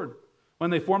that board when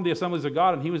they formed the Assemblies of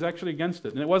God, and he was actually against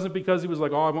it. And it wasn't because he was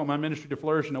like, oh, I want my ministry to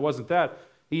flourish, and it wasn't that.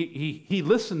 He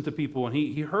listened to people, and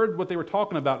he heard what they were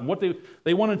talking about, and what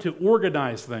they wanted to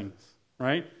organize things,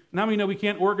 right? Now we know we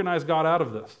can't organize God out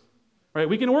of this, right?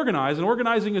 We can organize, and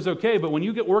organizing is okay, but when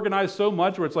you get organized so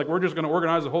much where it's like, we're just going to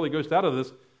organize the Holy Ghost out of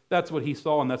this, that's what he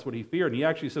saw, and that's what he feared. And he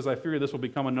actually says, I fear this will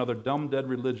become another dumb, dead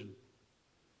religion.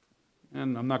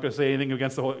 And I'm not going to say anything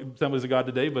against the Assemblies of God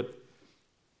today, but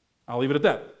I'll leave it at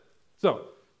that. So,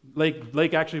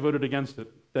 Lake actually voted against it,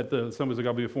 that the Assemblies of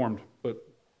God be formed, but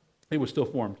it was still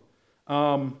formed.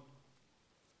 One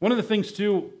of the things,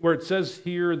 too, where it says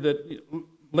here that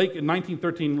Lake, in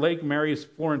 1913, Lake marries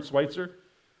Florence Schweitzer,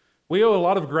 we owe a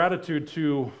lot of gratitude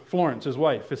to Florence, his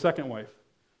wife, his second wife,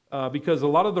 because a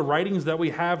lot of the writings that we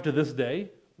have to this day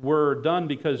were done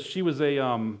because she was a,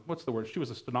 She was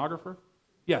a stenographer?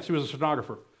 Yeah, she was a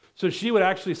stenographer. So she would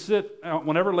actually sit,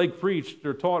 whenever Lake preached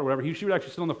or taught or whatever, she would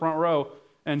actually sit on the front row,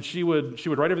 and she would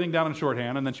write everything down in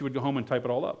shorthand, and then she would go home and type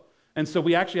it all up. And so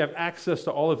we actually have access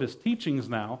to all of his teachings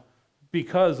now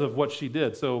because of what she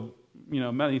did. So,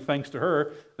 many thanks to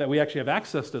her that we actually have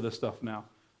access to this stuff now.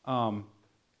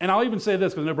 And I'll even say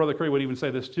this, because I know Brother Curry would even say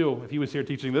this too, if he was here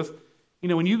teaching this.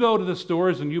 When you go to the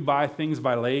stores and you buy things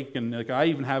by Lake, and like I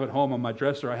even have at home on my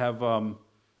dresser, I have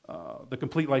the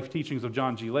Complete Life Teachings of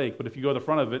John G. Lake, but if you go to the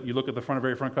front of it, you look at the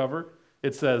very front cover,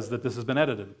 it says that this has been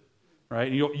edited, right?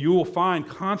 And you will find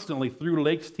constantly through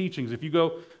Lake's teachings, if you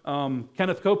go,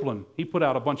 Kenneth Copeland, he put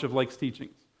out a bunch of Lake's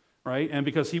teachings, right? And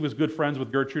because he was good friends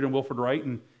with Gertrude and Wilford Wright,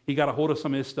 and he got a hold of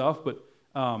some of his stuff, but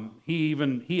I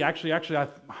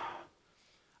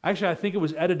think it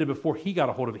was edited before he got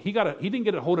a hold of it. He didn't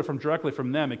get a hold of it directly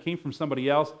from them. It came from somebody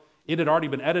else. It had already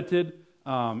been edited.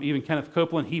 Even Kenneth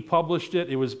Copeland, he published it.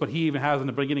 But he even has in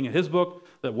the beginning of his book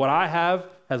that what I have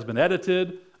has been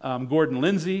edited. Gordon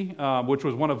Lindsay, which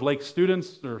was one of Lake's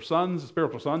students or sons,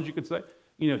 spiritual sons, you could say.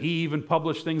 He even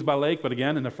published things by Lake, but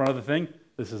again, in the front of the thing,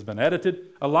 this has been edited.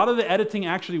 A lot of the editing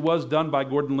actually was done by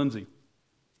Gordon Lindsay.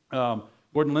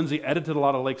 Gordon Lindsay edited a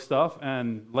lot of Lake's stuff,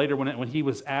 and later when he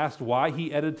was asked why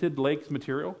he edited Lake's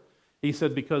material, he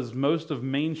said because most of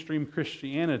mainstream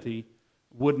Christianity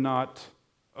would not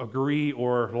agree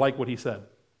or like what he said.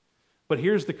 But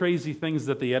here's the crazy things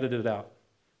that they edited out.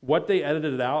 What they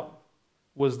edited out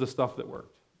was the stuff that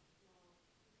worked.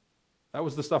 That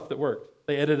was the stuff that worked.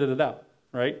 They edited it out,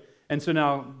 right? And so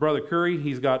now Brother Curry,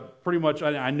 he's got pretty much,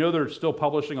 I know they're still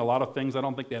publishing a lot of things. I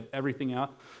don't think they have everything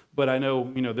out, but I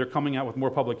know, they're coming out with more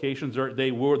publications.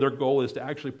 Their goal is to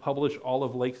actually publish all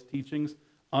of Lake's teachings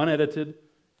unedited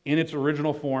in its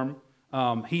original form.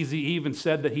 He even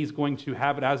said that he's going to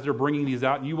have it as they're bringing these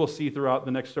out, and you will see throughout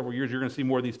the next several years, you're going to see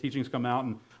more of these teachings come out,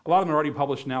 and a lot of them are already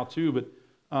published now too, but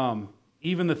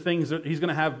even the things that he's going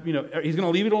to have, he's going to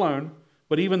leave it alone,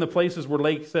 but even the places where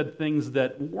Lake said things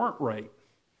that weren't right,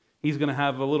 he's going to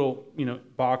have a little,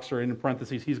 box or in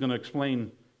parentheses, he's going to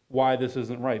explain why this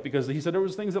isn't right. Because he said there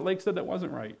was things that Lake said that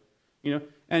wasn't right.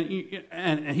 And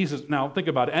he says, now think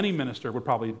about it, any minister would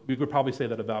probably say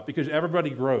that about, because everybody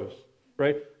grows,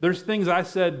 right? There's things I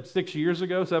said 7 years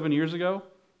ago,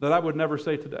 that I would never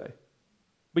say today.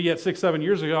 But yet 7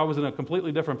 years ago, I was in a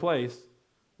completely different place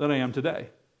than I am today.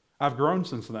 I've grown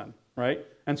since then. right?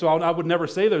 And so I would never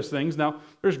say those things. Now,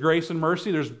 there's grace and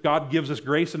mercy. God gives us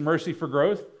grace and mercy for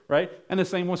growth, right? And the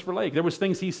same was for Lake. There was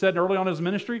things he said early on in his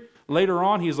ministry. Later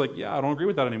on, he's like, yeah, I don't agree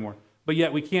with that anymore. But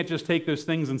yet we can't just take those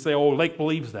things and say, oh, Lake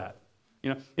believes that.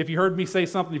 If you heard me say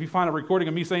something, if you find a recording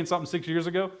of me saying something 6 years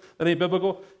ago that ain't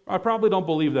biblical, I probably don't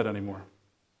believe that anymore,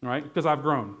 right? Because I've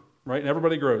grown, right? And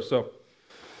everybody grows. So,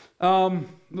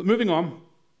 moving on.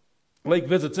 Lake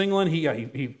visits England.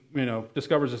 He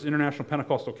discovers this International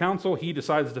Pentecostal Council. He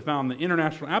decides to found the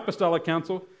International Apostolic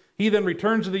Council. He then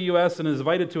returns to the U.S. and is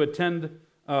invited to attend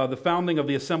the founding of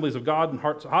the Assemblies of God in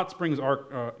Hot Springs,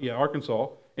 Arkansas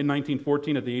in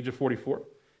 1914 at the age of 44.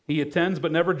 He attends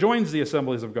but never joins the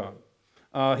Assemblies of God.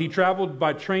 He traveled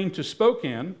by train to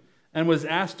Spokane and was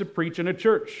asked to preach in a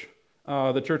church.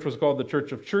 The church was called the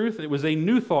Church of Truth. It was a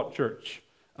New Thought church.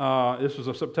 This was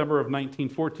of September of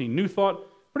 1914. New Thought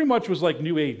pretty much was like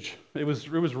New Age. It was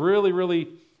really, really,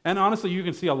 and honestly, you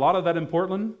can see a lot of that in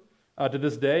Portland to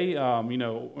this day.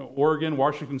 Oregon,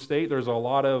 Washington State, there's a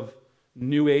lot of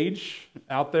New Age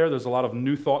out there. There's a lot of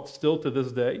New Thought still to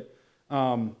this day.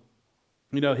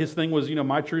 His thing was,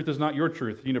 my truth is not your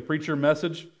truth. Preach your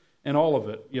message and all of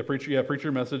it. Preach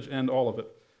your message and all of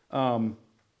it.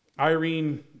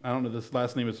 Irene, I don't know, this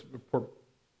last name is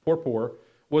Porpor,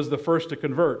 was the first to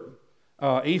convert.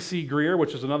 A.C. Greer,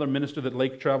 which is another minister that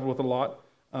Lake traveled with a lot,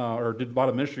 or did a lot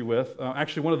of ministry with.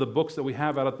 Actually, one of the books that we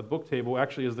have out at the book table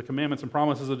actually is the Commandments and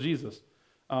Promises of Jesus.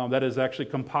 That is actually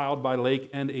compiled by Lake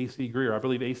and A.C. Greer. I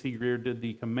believe A.C. Greer did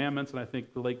the Commandments, and I think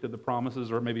Lake did the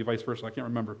Promises, or maybe vice versa. I can't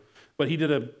remember. But he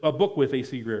did a book with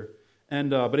A.C. Greer.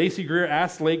 But A.C. Greer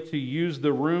asked Lake to use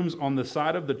the rooms on the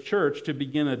side of the church to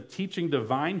begin teaching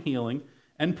divine healing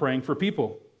and praying for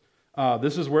people.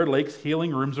 This is where Lake's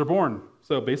healing rooms are born.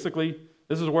 So basically,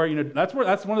 this is where, that's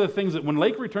one of the things that when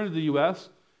Lake returned to the U.S.,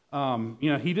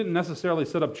 he didn't necessarily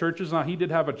set up churches. Now, he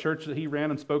did have a church that he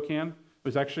ran in Spokane.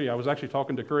 I was actually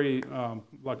talking to Curry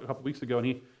like a couple weeks ago,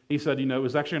 and he said, it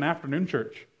was actually an afternoon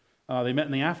church. They met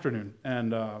in the afternoon,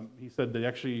 and he said they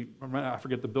actually, I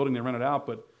forget the building they rented out,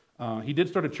 but he did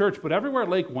start a church. But everywhere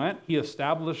Lake went, he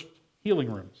established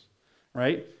healing rooms,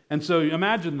 right? And so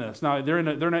imagine this. Now, they're in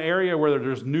an area where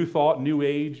there's New Thought, New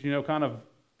Age, kind of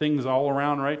things all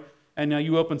around, right? And now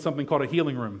you open something called a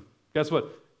healing room. Guess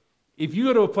what? If you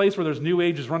go to a place where there's New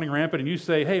Age is running rampant and you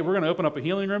say, hey, we're going to open up a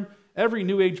healing room, every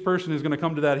New Age person is going to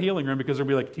come to that healing room because they'll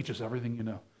be like, teach us everything you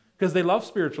know. Because they love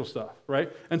spiritual stuff,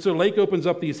 right? And so Lake opens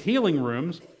up these healing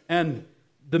rooms and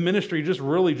the ministry just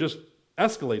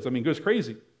escalates. Goes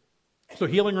crazy. So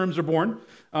healing rooms are born.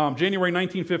 January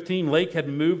 1915, Lake had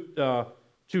moved to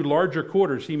larger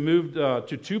quarters. He moved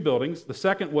to 2 buildings. The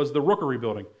second was the Rookery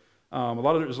building.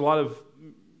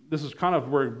 This is kind of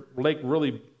where Lake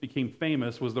really became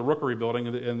famous, was the Rookery building,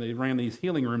 and they ran these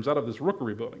healing rooms out of this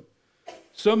Rookery building.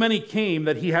 So many came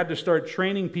that he had to start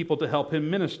training people to help him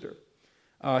minister.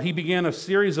 He began a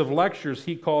series of lectures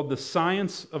he called The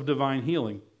Science of Divine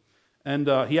Healing. And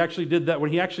he actually did that.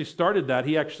 When he actually started that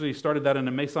in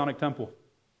a Masonic temple.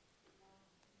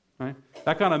 Right?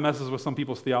 That kind of messes with some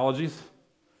people's theologies.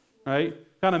 Right?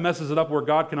 Kind of messes it up where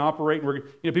God can operate. Where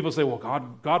people say, well,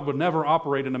 God would never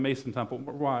operate in a Mason temple.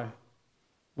 Why?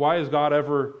 Why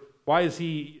is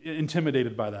he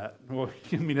intimidated by that? Well,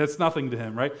 that's nothing to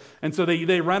him, right? And so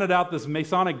they rented out this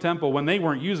Masonic temple when they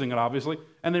weren't using it, obviously,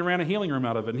 and they ran a healing room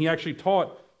out of it. And he actually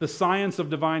taught the science of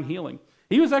divine healing.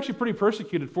 He was actually pretty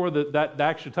persecuted for that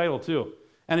actual title, too.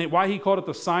 And why he called it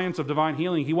the science of divine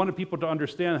healing, he wanted people to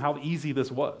understand how easy this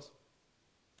was.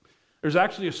 There's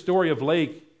actually a story of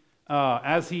Lake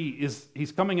as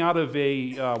he's coming out of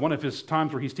one of his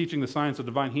times where he's teaching the science of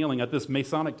divine healing at this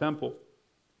Masonic temple.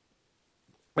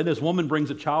 And this woman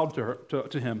brings a child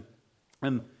to him.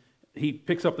 And he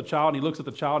picks up the child, and he looks at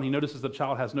the child, and he notices the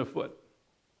child has no foot.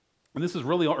 And this is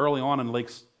really early on in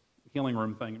Lake's healing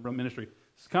room ministry.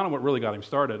 It's kind of what really got him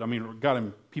started. Got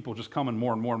him people just coming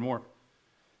more and more and more.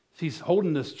 He's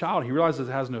holding this child. He realizes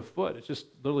it has no foot. It's just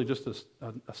literally just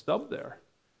a stub there.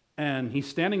 And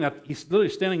he's literally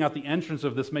standing at the entrance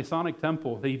of this Masonic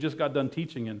temple that he just got done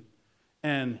teaching in.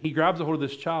 And he grabs a hold of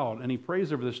this child, and he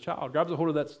prays over this child, grabs a hold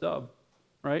of that stub,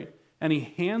 right? And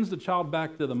he hands the child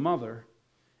back to the mother,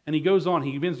 and he goes on.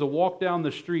 He begins to walk down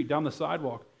the street, down the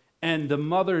sidewalk, and the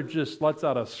mother just lets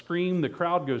out a scream. The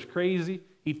crowd goes crazy.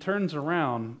 He turns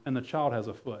around, and the child has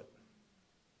a foot.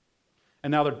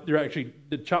 And now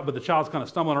the child's kind of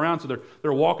stumbling around, so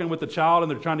they're walking with the child,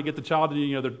 and they're trying to get the child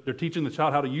to, they're teaching the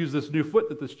child how to use this new foot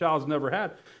that this child's never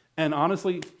had. And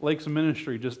honestly, Lake's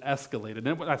ministry just escalated.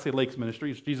 And when I say Lake's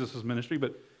ministry, it's Jesus' ministry,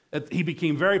 but he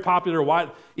became very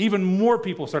popular. Even more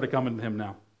people started coming to him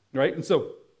now, right? And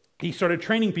so he started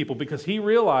training people because he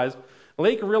realized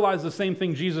Lake realized the same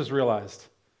thing Jesus realized.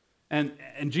 And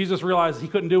Jesus realized he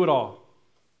couldn't do it all,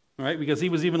 right? Because he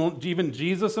was even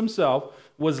Jesus himself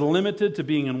was limited to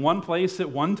being in one place at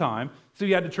one time, so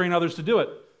he had to train others to do it.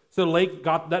 So Lake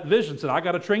got that vision, said, I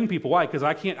got to train people. Why? Because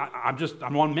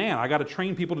I'm one man. I got to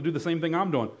train people to do the same thing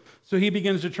I'm doing. So he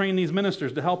begins to train these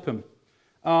ministers to help him.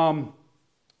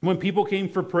 When people came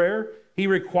for prayer, he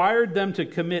required them to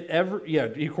commit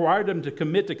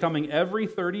to coming every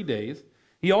 30 days.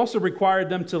 He also required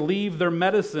them to leave their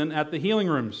medicine at the healing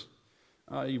rooms.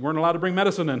 You weren't allowed to bring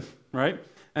medicine in, right?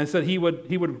 And said he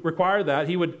would require that.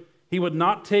 He would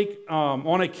not take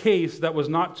on a case that was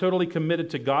not totally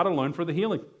committed to God alone for the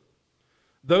healing.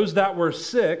 Those that were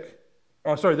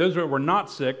those that were not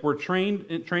sick were trained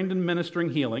in ministering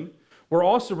healing, were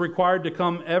also required to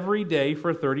come every day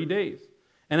for 30 days.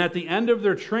 And at the end of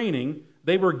their training,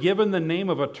 they were given the name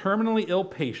of a terminally ill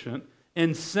patient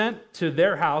and sent to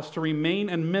their house to remain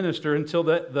and minister until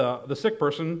the sick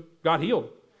person got healed.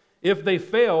 If they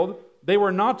failed, they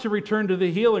were not to return to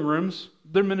the healing rooms.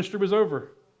 Their ministry was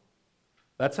over.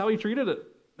 That's how he treated it.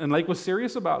 And Lake was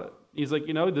serious about it. He's like,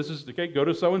 this is, okay, go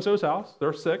to so-and-so's house.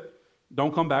 They're sick.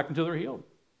 Don't come back until they're healed.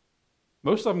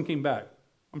 Most of them came back.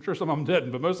 I'm sure some of them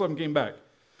didn't, but most of them came back.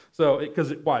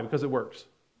 Why? Because it works.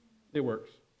 It works.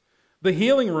 The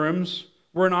healing rooms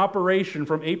were in operation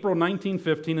from April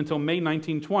 1915 until May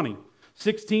 1920.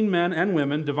 16 men and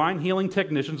women, divine healing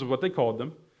technicians is what they called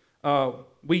them,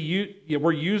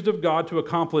 were used of God to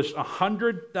accomplish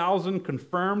 100,000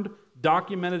 confirmed,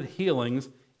 documented healings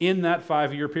in that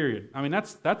 5-year period. I mean,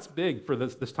 that's big for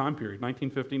this time period,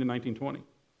 1915 to 1920.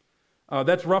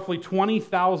 That's roughly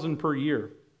 20,000 per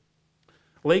year.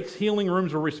 Lake's healing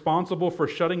rooms were responsible for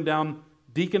shutting down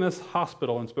Deaconess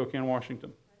Hospital in Spokane,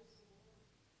 Washington.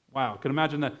 Wow, could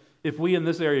imagine that if we in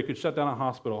this area could shut down a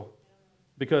hospital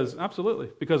because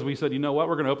we said, you know what,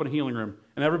 we're going to open a healing room.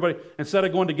 And everybody, instead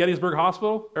of going to Gettysburg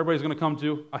Hospital, everybody's going to come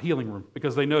to a healing room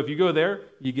because they know if you go there,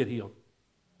 you get healed.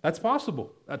 That's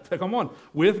possible. Come on.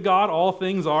 With God, all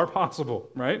things are possible,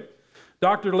 right?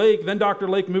 Dr. Lake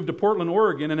moved to Portland,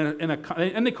 Oregon,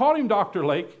 and they called him Dr.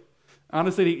 Lake.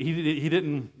 Honestly, he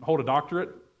didn't hold a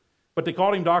doctorate, but they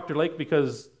called him Dr. Lake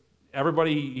because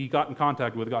everybody he got in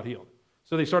contact with got healed.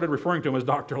 So they started referring to him as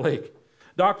Dr. Lake.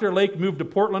 Dr. Lake moved to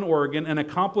Portland, Oregon, and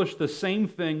accomplished the same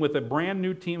thing with a brand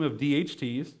new team of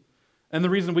DHTs. And the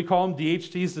reason we call them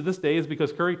DHTs to this day is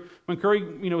because when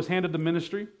Curry, was handed the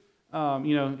ministry,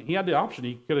 he had the option.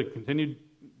 He could have continued,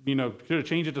 could have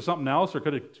changed it to something else or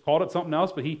could have called it something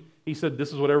else, but he said,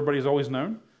 this is what everybody's always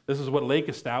known. This is what Lake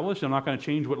established. I'm not going to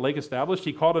change what Lake established.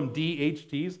 He called them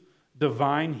DHTs,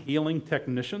 Divine Healing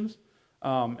Technicians.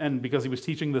 And because he was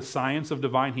teaching the science of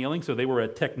divine healing, so they were a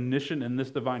technician in this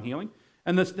divine healing.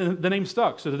 And the name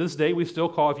stuck. So to this day, we still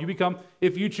call,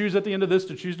 if you choose at the end of this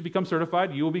to choose to become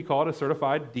certified, you will be called a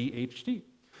certified DHT.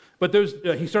 But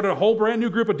he started a whole brand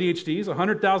new group of DHTs,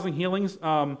 100,000 healings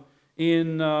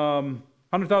in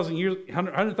 100,000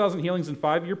 healings in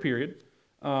 5-year period.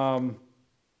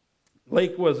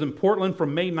 Lake was in Portland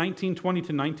from May 1920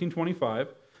 to 1925.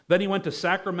 Then he went to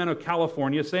Sacramento,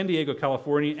 California, San Diego,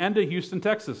 California, and to Houston,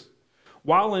 Texas.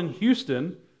 While in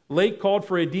Houston, Lake called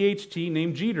for a DHT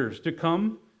named Jeters to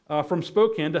come from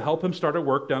Spokane to help him start a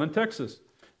work down in Texas.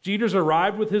 Jeters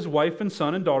arrived with his wife and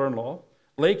son and daughter-in-law.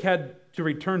 Lake had to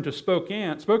return to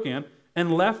Spokane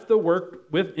and left the work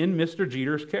in Mr.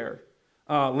 Jeters' care.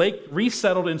 Lake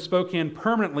resettled in Spokane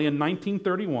permanently in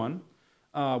 1931.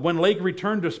 When Lake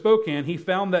returned to Spokane, he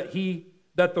found that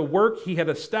the work he had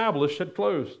established had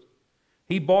closed.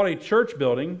 He bought a church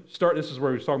building. This is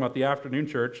where he was talking about the afternoon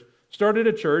church. Started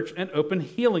a church and opened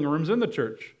healing rooms in the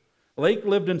church. Lake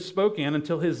lived in Spokane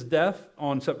until his death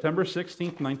on September 16,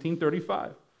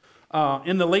 1935.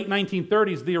 In the late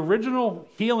 1930s, the original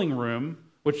healing room,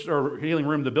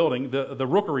 the building, the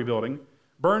Rookery building,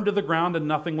 burned to the ground and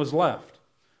nothing was left.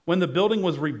 When the building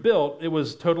was rebuilt, it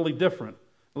was totally different.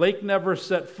 Lake never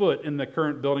set foot in the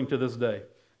current building to this day.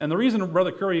 And the reason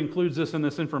Brother Curry includes this in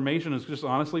this information is just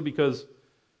honestly because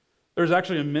there's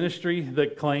actually a ministry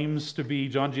that claims to be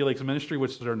John G. Lake's ministry,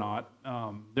 which they're not.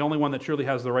 The only one that truly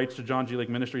has the rights to John G. Lake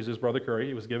Ministries is Brother Curry.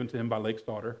 It was given to him by Lake's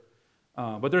daughter.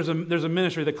 But there's a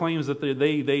ministry that claims that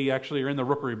they actually are in the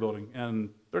Rookery building, and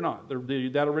they're not.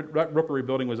 That Rookery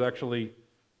building was actually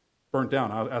burnt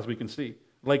down, as we can see.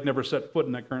 Lake never set foot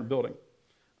in that current building.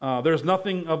 There's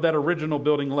nothing of that original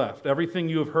building left. Everything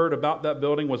you have heard about that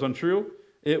building was untrue.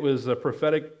 It was a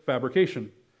prophetic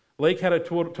fabrication. Lake had a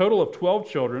total of 12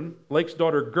 children. Lake's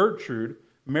daughter Gertrude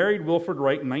married Wilford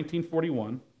Wright in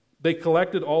 1941. They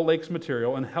collected all Lake's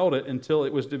material and held it until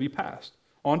it was to be passed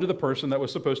on to the person that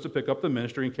was supposed to pick up the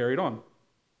ministry and carry it on.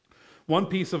 One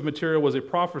piece of material was a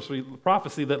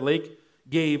prophecy that Lake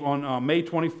gave on May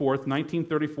 24th,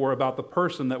 1934, about the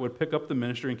person that would pick up the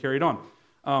ministry and carry it on.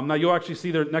 Now, you'll actually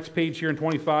see the next page here in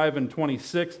 25 and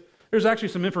 26. There's actually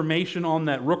some information on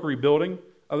that rookery building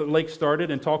that Lake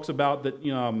started, and talks about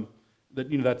that,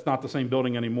 that's not the same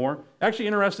building anymore. Actually,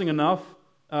 interesting enough,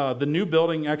 the new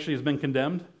building actually has been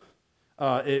condemned.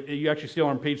 You actually see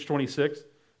on page 26,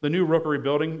 the new rookery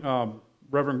building,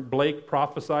 Reverend Blake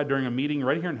prophesied during a meeting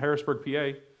right here in Harrisburg,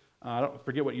 PA. I don't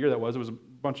forget what year that was. It was a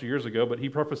bunch of years ago, but he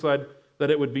prophesied that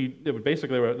it would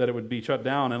be shut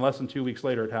down, and less than 2 weeks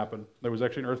later it happened. There was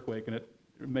actually an earthquake, and it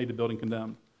made the building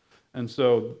condemned. And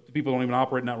so people don't even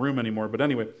operate in that room anymore. But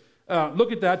anyway,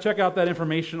 look at that. Check out that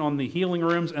information on the healing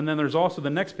rooms. And then there's also the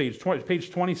next page, page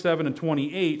 27 and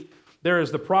 28. There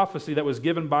is the prophecy that was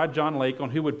given by John Lake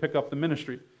on who would pick up the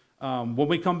ministry. When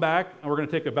we come back, and we're going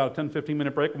to take about a 10,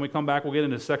 15-minute break. When we come back, we'll get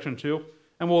into section 2,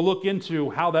 and we'll look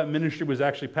into how that ministry was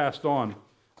actually passed on.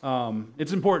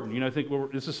 It's important. I think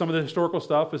this is some of the historical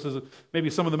stuff. This is maybe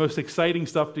some of the most exciting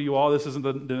stuff to you all. This isn't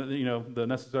the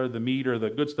necessarily the meat or the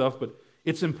good stuff, but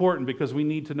it's important because we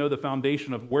need to know the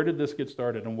foundation of where did this get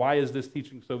started and why is this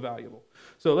teaching so valuable.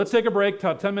 So let's take a break,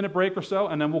 a 10-minute break or so,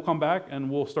 and then we'll come back and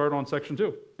we'll start on section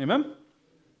 2. Amen?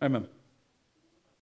 Amen.